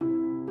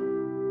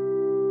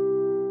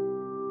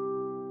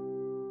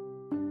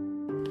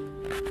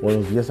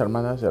Buenos días,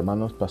 hermanas,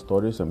 hermanos,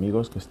 pastores,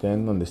 amigos que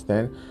estén donde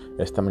estén.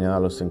 Esta mañana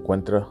los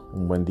encuentra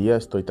un buen día.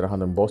 Estoy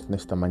trabajando en Boston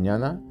esta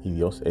mañana y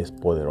Dios es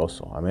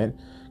poderoso. Amén.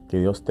 Que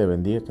Dios te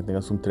bendiga, que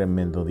tengas un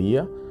tremendo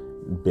día.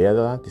 Ve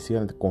adelante, sigue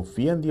adelante.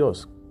 Confía en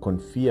Dios.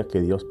 Confía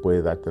que Dios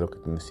puede darte lo que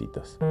tú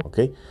necesitas. ¿Ok?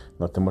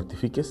 No te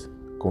mortifiques.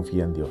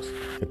 Confía en Dios.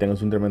 Que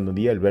tengas un tremendo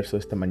día. El verso de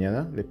esta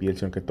mañana le pide al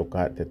Señor que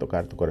te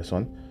tocar tu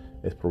corazón.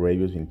 Es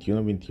Proverbios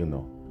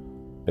 21:21.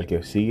 El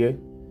que sigue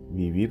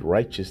vivir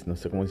righteous, no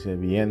sé cómo dice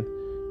bien,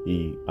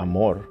 y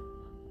amor,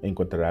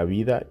 encontrará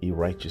vida y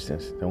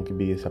righteousness. Tengo que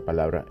vivir esa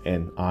palabra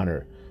en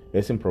honor.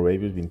 Es en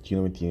Proverbios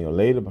 21:21.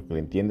 Léelo para que lo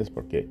entiendas,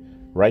 porque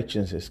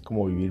righteousness es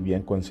como vivir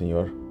bien con el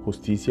Señor.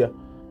 Justicia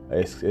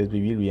es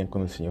vivir bien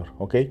con el Señor.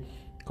 ¿Ok?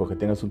 Con que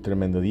tengas un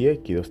tremendo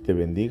día, que Dios te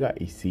bendiga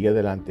y sigue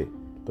adelante.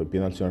 Estoy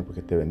pidiendo al Señor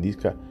porque te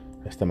bendiga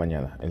esta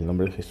mañana. En el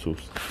nombre de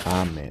Jesús.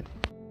 Amén.